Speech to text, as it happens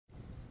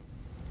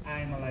I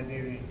am a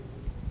Liberian.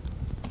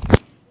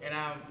 And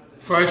I'm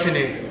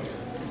fortunate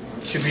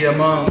to be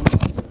among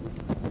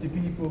the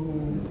people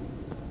who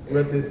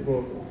wrote this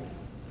book.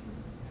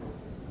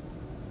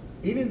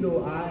 Even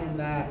though I am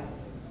not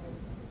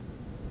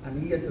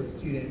an ESL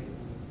student,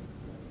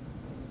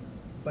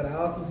 but I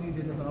also see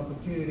this as an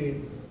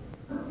opportunity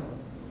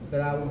that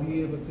I will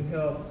be able to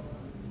help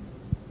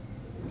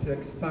to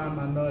expand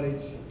my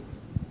knowledge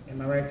and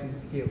my writing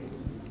skills.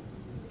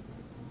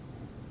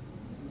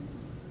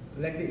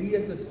 Like the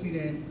ESL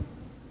student,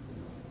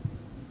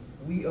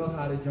 we all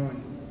had a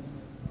journey.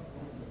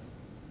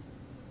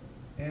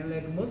 And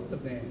like most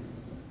of them,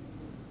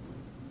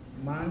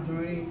 my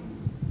journey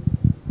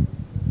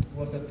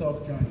was a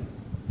tough journey.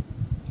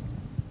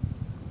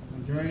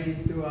 My journey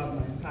throughout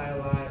my entire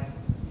life,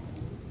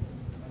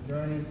 my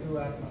journey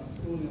throughout my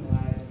schooling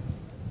life,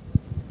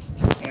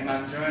 and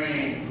my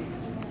journey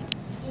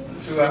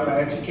throughout my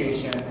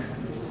education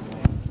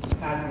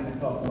has been a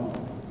tough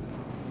one.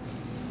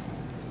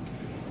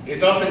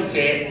 It's often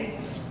said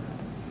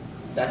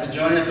that the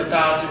journey of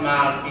 1,000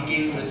 miles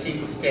begins with a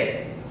single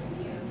step.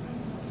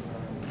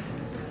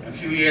 A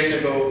few years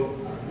ago,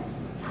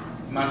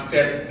 my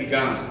step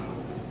began.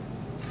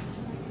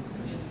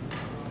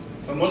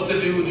 For most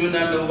of you who do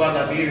not know what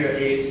Liberia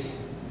is,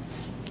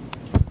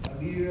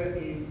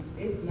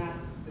 if not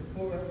the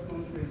poorest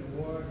country in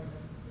the world,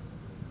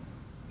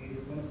 it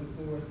is one of the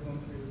poorest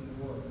countries in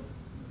the world.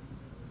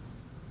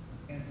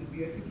 And to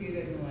be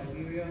educated in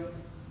Liberia,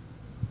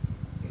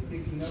 it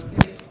takes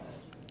nothing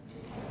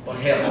but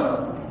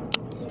help.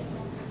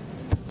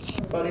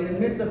 But in the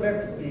midst of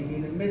everything,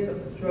 in the midst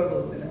of the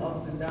struggles and the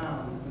ups and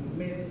downs, in the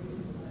midst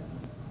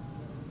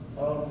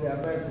of the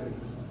adversities,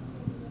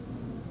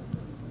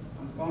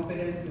 I'm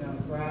confident and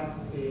I'm proud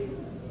to say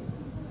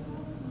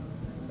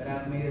that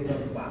I've made it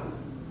thus far.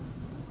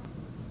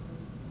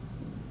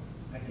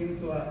 I came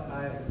to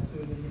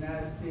the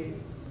United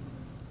States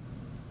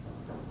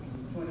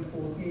in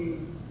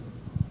 2014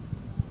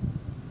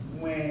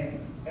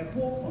 when a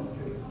poor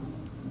country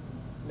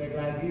like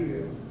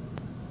Liberia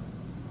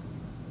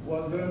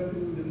was going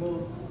through the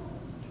most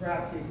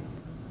tragic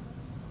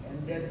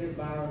and deadly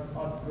virus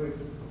outbreak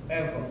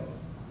ever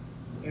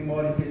in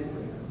modern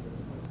history.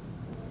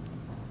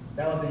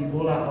 That was the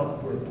Ebola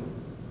outbreak.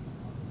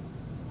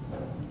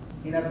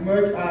 In as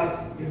much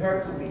as it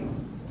hurts me,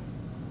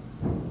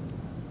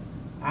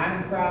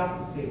 I'm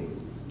proud to say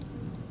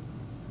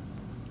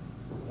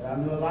that I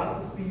know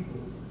lots of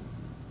people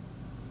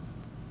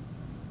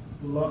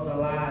who lost their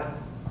lives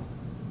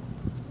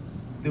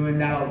during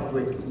that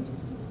outbreak.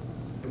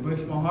 It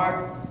breaks my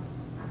heart,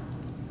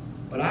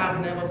 but I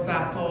have never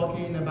stopped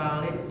talking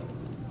about it.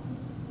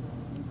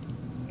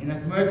 And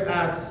as much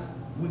as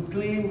we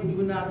claim we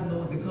do not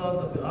know the cause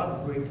of the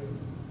outbreak,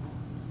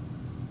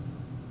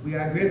 we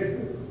are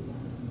grateful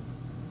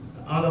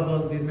that all of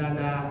us did not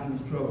die in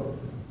the struggle.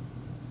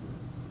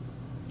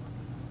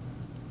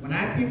 When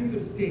I came to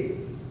the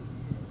States,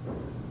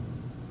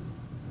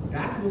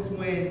 that was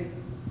when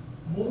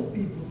most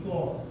people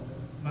thought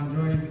my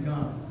journey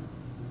began.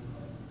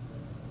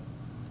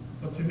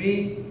 But to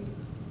me,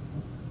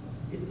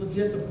 it was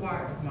just a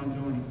part of my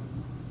journey.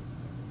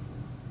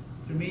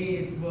 To me,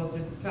 it was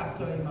just a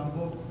chapter in my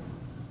book.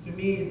 To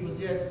me, it was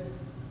just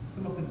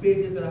some of the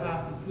pages that I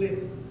have to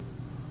flip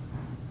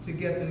to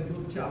get to the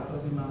good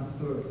chapters in my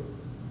story.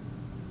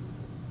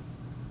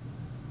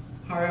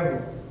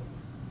 However,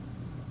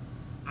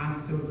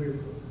 I'm still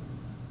grateful.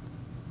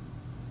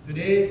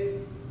 Today,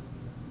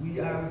 we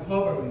are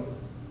recovering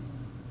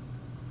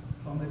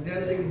from the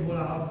deadly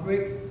Ebola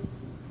outbreak,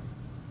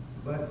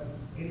 but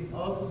it is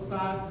also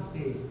sad to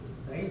say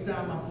that each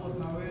time I put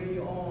my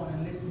radio on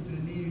and listen to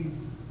the news,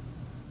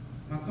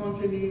 my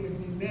country name is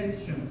being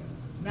mentioned,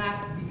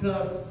 not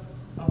because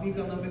of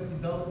economic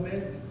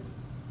development,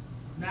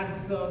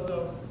 not because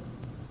of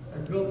a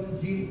growth in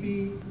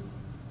GDP,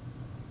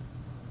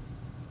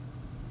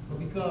 but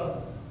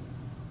because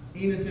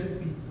innocent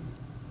people,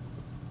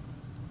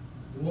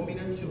 women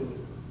and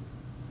children,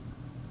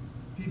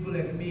 people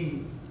like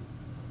me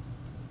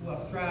who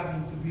are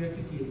striving to be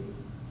educated,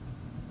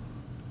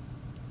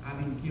 are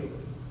being killed.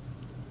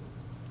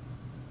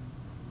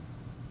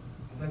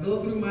 As I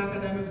go through my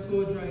academic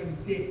sojourn in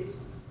the States,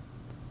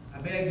 I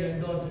beg your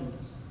indulgence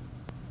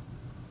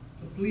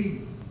to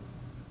please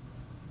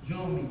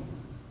join me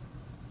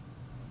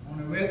on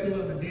a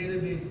regular and a daily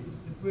basis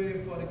to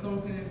pray for the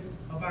continent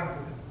of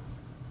Africa,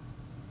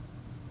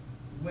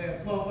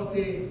 where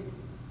poverty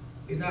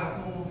is our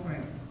common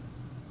friend.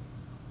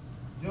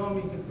 Join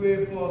me to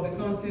pray for the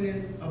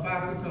continent of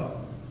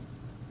Africa,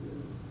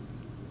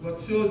 where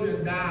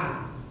children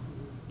die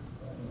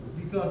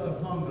because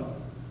of hunger.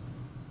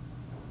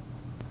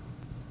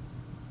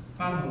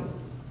 Finally,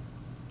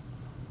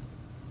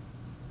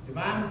 if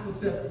I'm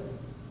successful,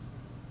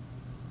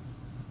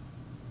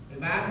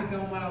 if I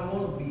become what I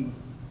want to be,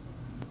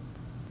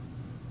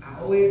 I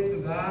owe it to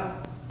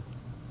God,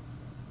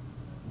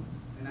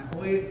 and I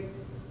owe it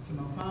to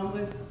my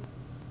family,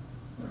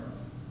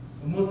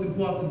 but most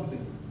importantly,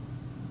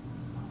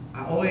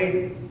 I owe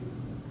it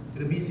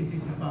to the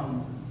Bctc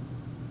family.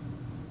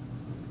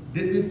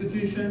 This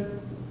institution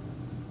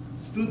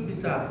stood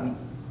beside me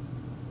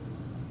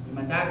in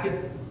my darkest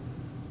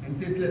and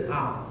distant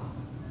hours.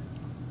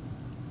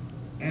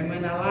 And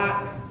when I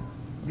lacked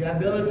the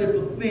ability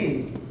to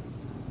think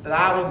that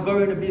I was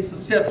going to be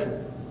successful,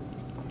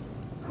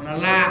 when I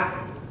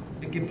lacked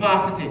the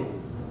capacity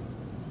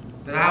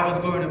that I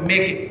was going to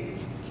make it,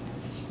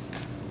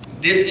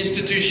 this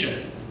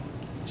institution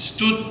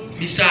stood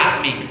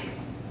beside me,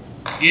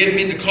 gave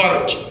me the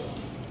courage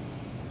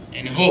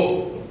and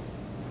hope.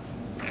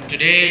 And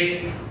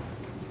today,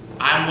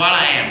 I'm what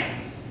I am.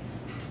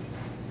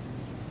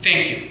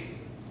 Thank you.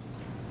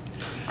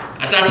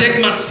 As I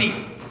take my seat,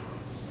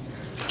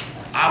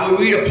 I will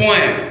read a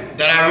poem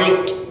that I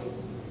wrote.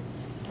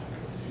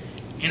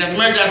 In as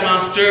much as my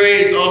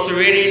story is also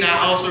written,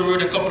 I also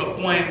wrote a couple of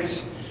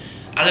poems.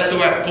 I like to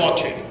write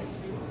poetry.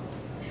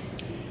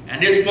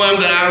 And this poem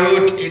that I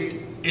wrote,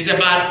 it is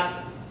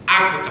about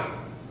Africa.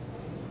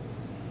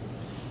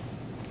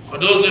 For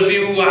those of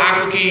you who are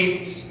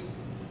Africans,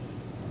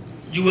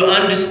 you will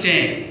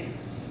understand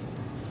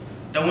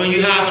that when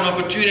you have an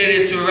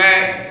opportunity to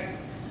write,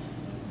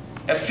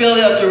 a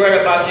failure to write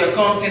about your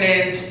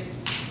continent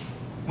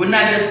will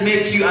not just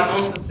make you an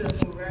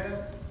unsuccessful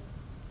writer,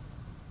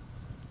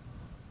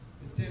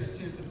 it's still a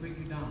chance to break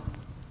you down.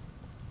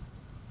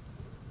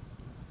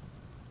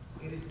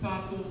 It is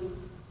titled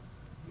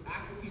The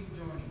African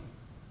Journey.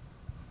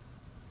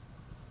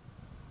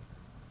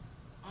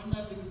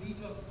 Under the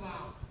ridiculous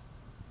cloud,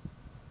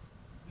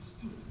 we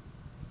stood,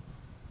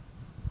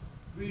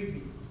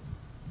 grieving,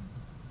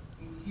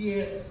 in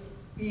tears,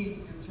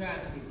 pains, and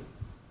tragedy,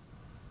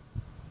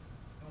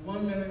 and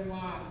wondering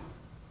why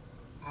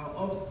our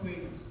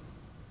offsprings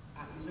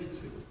are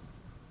illiterate.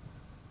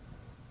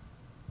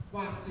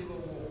 Why civil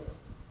war?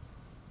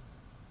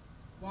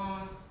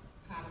 Why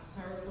have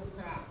sorrowful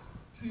cries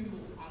tremble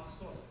at the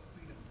source of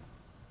freedom?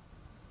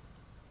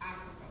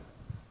 Africa,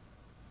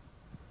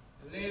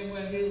 the land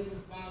where hills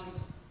and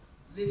valleys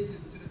listen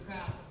to the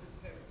cries of its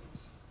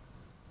heritage.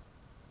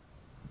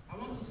 I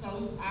want to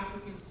salute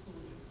African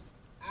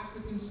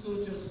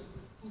soldiers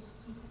who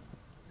stood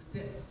the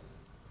test.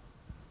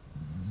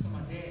 Some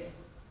are dead,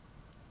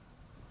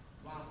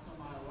 while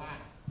some are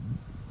alive.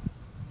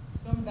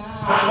 Some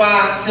died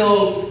while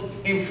still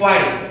in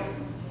fighting.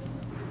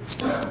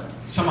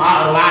 Some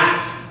are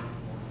alive,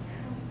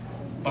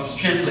 but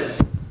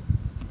strengthless.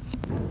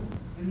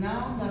 And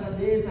now that the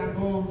days are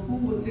gone, who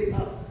will take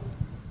us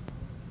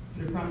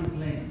to the promised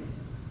land?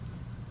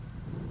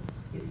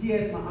 It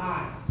tears my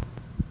eyes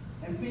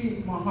and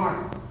pains my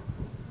heart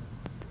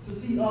to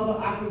see other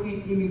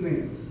African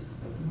immigrants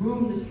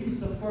roam the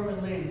streets of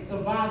foreign lands,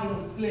 surviving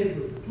on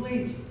slavery,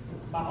 plagued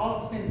by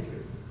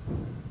obscenity,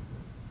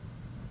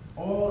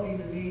 all in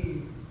the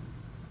name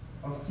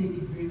of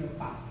seeking greener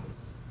pastures.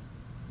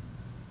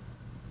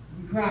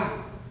 We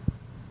cry,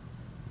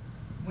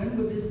 when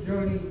will this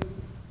journey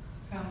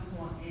come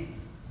to an end?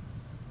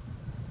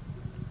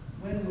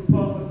 When will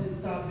poverty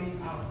stop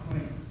being our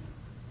friend?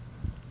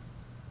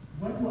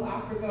 When will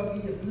Africa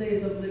be a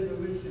place of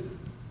liberation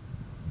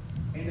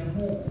and a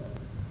home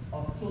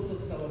of total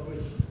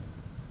celebration?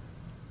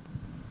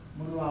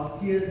 When will our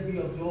tears be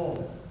of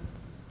joy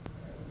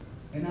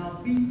and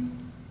our peace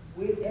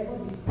will ever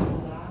be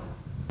stabilized?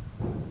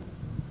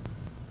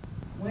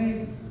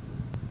 When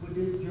will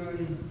this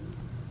journey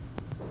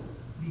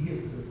be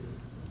history?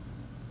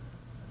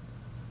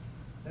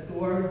 Let the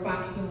warring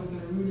factions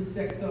and the rooted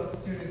sectors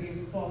turn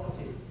against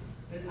poverty.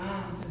 Let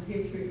arms and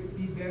hatred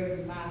be buried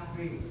in mass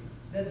graves.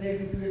 Let there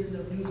be creation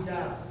of new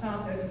jobs,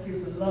 sound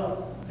education,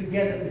 love,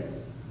 togetherness.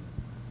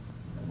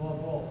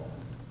 Above all,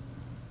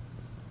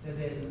 let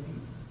there be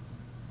peace.